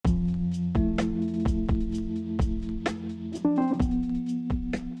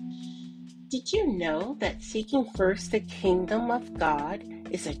Did you know that seeking first the kingdom of God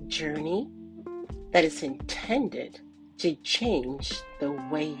is a journey that is intended to change the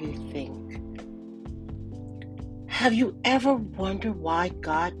way you think? Have you ever wondered why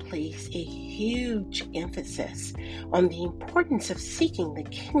God placed a huge emphasis on the importance of seeking the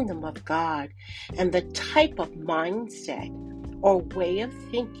kingdom of God and the type of mindset or way of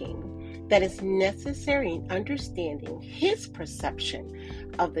thinking that is necessary in understanding His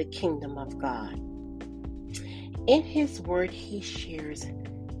perception of the kingdom of God? In His word, He shares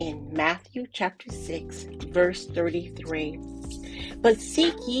in Matthew chapter 6, verse 33, "But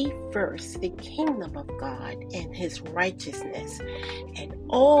seek ye first the kingdom of God and His righteousness, and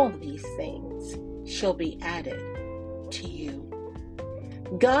all these things shall be added to you."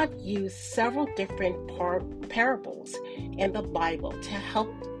 God used several different parables in the Bible to help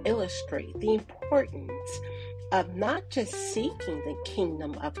illustrate the importance of not just seeking the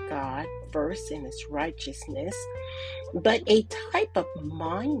kingdom of God first in His righteousness, but a type of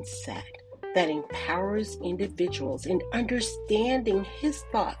mindset that empowers individuals in understanding His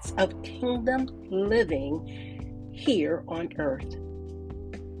thoughts of kingdom living here on earth.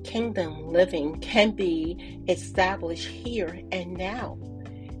 Kingdom living can be established here and now,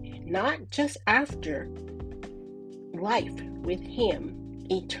 not just after life with Him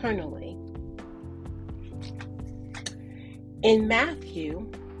eternally. In Matthew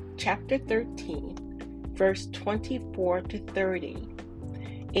chapter 13, verse 24 to 30,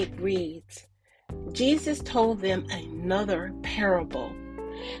 it reads, Jesus told them another parable.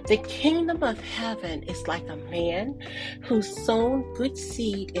 "The kingdom of heaven is like a man who sown good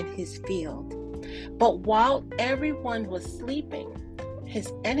seed in his field. But while everyone was sleeping,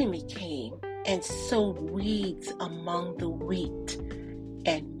 his enemy came and sowed weeds among the wheat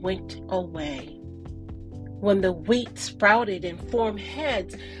and went away. When the wheat sprouted and formed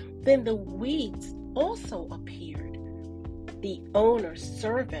heads, then the weeds also appeared. The owner's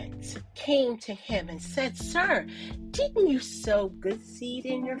servants came to him and said, 'Sir, didn't you sow good seed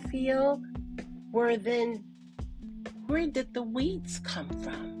in your field? Where did the weeds come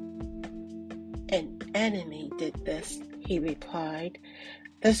from?' 'An enemy did this,' he replied.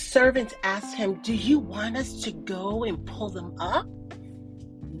 The servants asked him, 'Do you want us to go and pull them up?'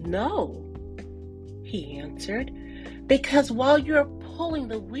 'No,' he answered, 'because while you're pulling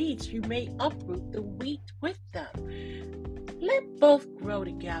the weeds, you may uproot the wheat with them. Let both grow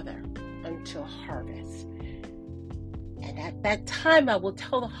together until harvest. And at that time I will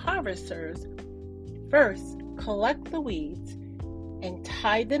tell the harvesters, first collect the weeds and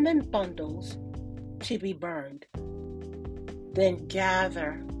tie them in bundles to be burned. Then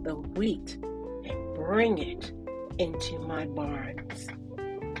gather the wheat and bring it into my barns.'"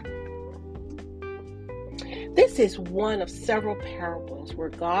 This is one of several parables where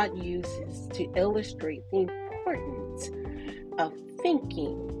God uses to illustrate the importance of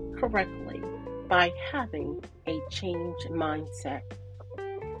thinking correctly by having a changed mindset.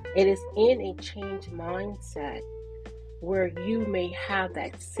 It is in a changed mindset where you may have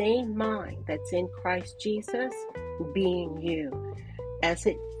that same mind that's in Christ Jesus being you, as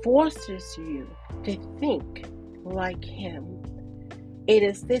it forces you to think like Him. It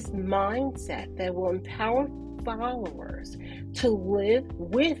is this mindset that will empower followers to live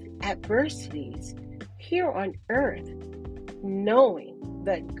with adversities here on earth, knowing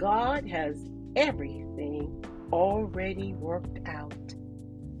that God has everything already worked out.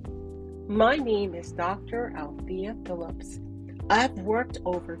 My name is Dr. Althea Phillips. I've worked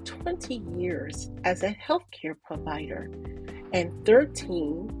over 20 years as a healthcare provider, and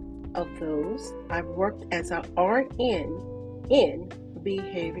 13 of those I've worked as an RN in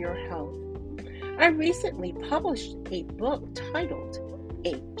behavioral health. I recently published a book titled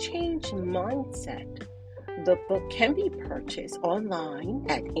A Changed Mindset. The book can be purchased online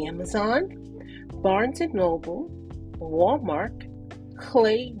at Amazon, Barnes & Noble, Walmart,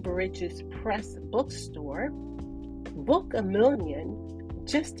 Clay Bridges Press Bookstore, Book A Million,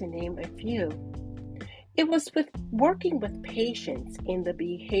 just to name a few. It was with working with patients in the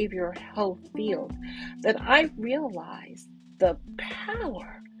behavioral health field that I realized the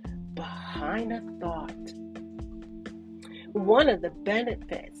power behind a thought. One of the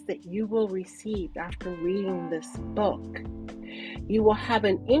benefits that you will receive after reading this book, you will have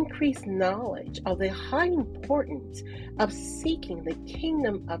an increased knowledge of the high importance of seeking the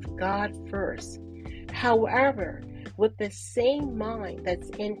kingdom of God first. However, with the same mind that's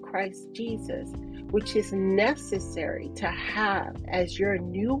in Christ Jesus, which is necessary to have as your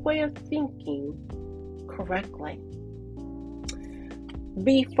new way of thinking correctly.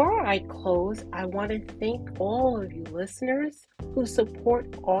 Before I close, I want to thank all of you listeners who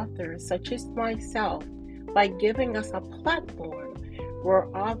support authors such as myself by giving us a platform where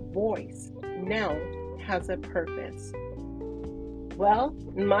our voice now has a purpose. Well,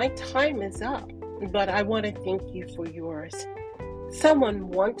 my time is up, but I want to thank you for yours. Someone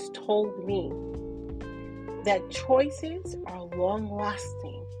once told me that choices are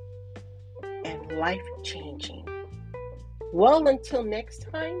long-lasting and life-changing. Well, until next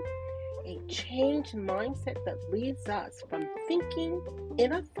time, a changed mindset that leads us from thinking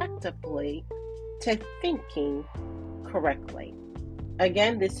ineffectively to thinking correctly.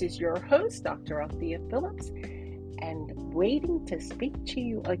 Again, this is your host, Dr. Althea Phillips, and waiting to speak to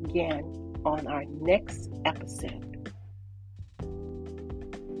you again on our next episode.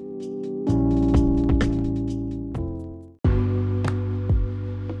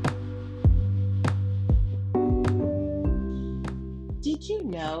 Did you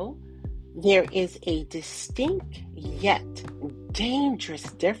know there is a distinct yet dangerous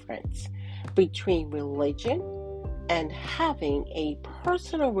difference between religion and having a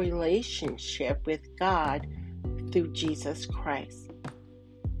personal relationship with God through Jesus Christ?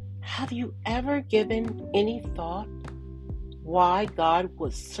 Have you ever given any thought why God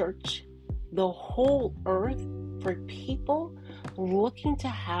would search the whole earth for people looking to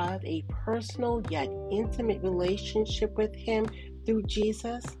have a personal yet intimate relationship with Him through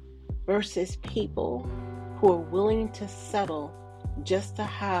Jesus versus people who are willing to settle just to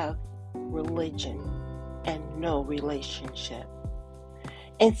have religion and no relationship?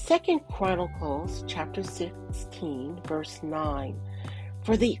 In 2 Chronicles chapter 16, verse 9,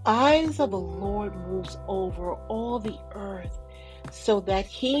 "For the eyes of the Lord moves over all the earth, so that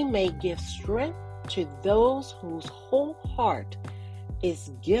He may give strength to those whose whole heart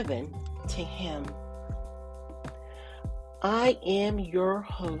is given to Him." I am your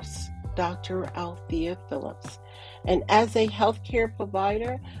host, Dr. Althea Phillips, and as a healthcare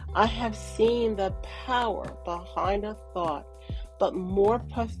provider, I have seen the power behind a thought, but more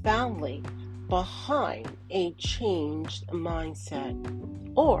profoundly, behind a changed mindset,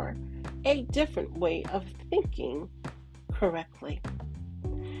 or a different way of thinking correctly.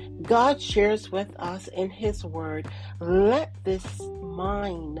 God shares with us in His Word, "Let this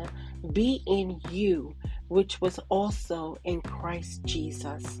mind be in you, which was also in Christ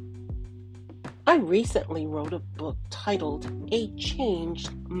Jesus." I recently wrote a book titled A Changed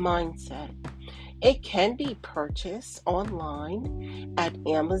Mindset. It can be purchased online at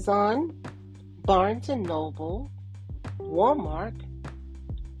Amazon, Barnes & Noble, Walmart,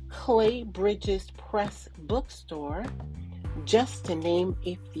 Clay Bridges Press Bookstore, just to name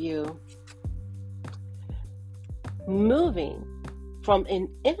a few. Moving from an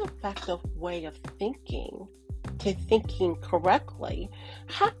ineffective way of thinking to thinking correctly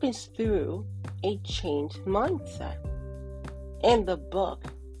happens through a changed mindset. In the book,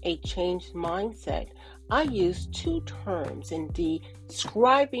 A Changed Mindset, I use two terms in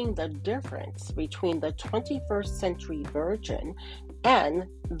describing the difference between the 21st century virgin and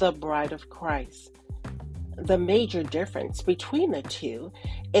the bride of Christ. The major difference between the two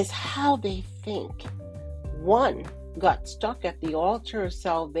is how they think. One got stuck at the altar of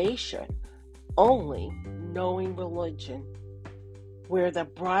salvation, only knowing religion, where the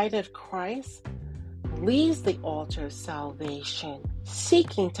bride of Christ leaves the altar of salvation,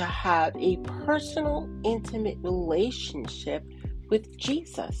 seeking to have a personal, intimate relationship with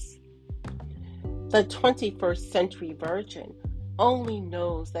Jesus. The 21st century virgin only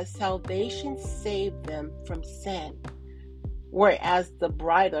knows that salvation saved them from sin, whereas the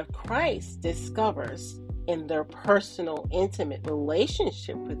bride of Christ discovers in their personal, intimate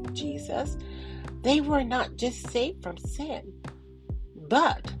relationship with Jesus, they were not just saved from sin,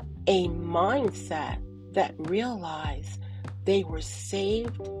 but a mindset that realized they were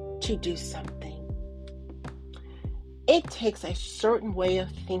saved to do something. It takes a certain way of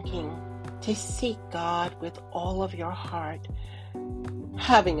thinking to seek God with all of your heart.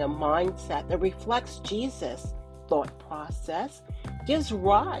 Having a mindset that reflects Jesus' thought process gives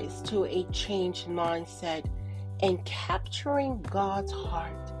rise to a changed mindset and capturing God's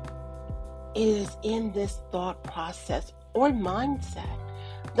heart. It is in this thought process or mindset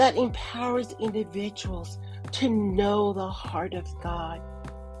that empowers individuals to know the heart of God.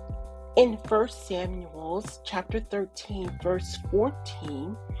 In 1 Samuel chapter 13, verse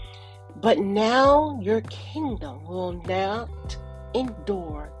 14, "But now your kingdom will not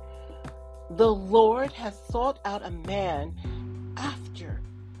endure. The Lord has sought out a man after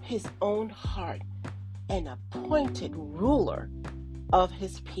His own heart and appointed ruler of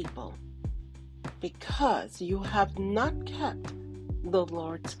His people, because you have not kept the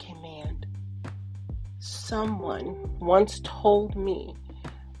Lord's command. Someone once told me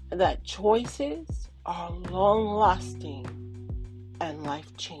that choices are long-lasting and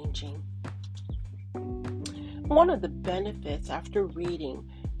life-changing. One of the benefits after reading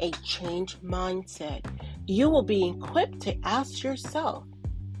A Changed Mindset, you will be equipped to ask yourself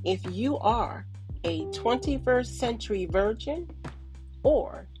if you are a 21st century virgin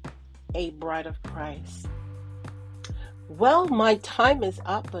or a bride of Christ. Well, my time is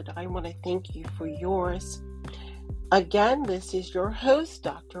up, but I want to thank you for yours. Again, this is your host,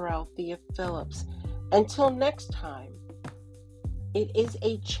 Dr. Althea Phillips. Until next time, it is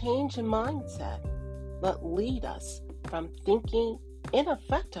a change in mindset that lead us from thinking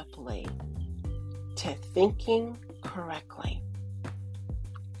ineffectively to thinking correctly.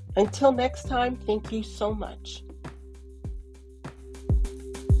 Until next time, thank you so much.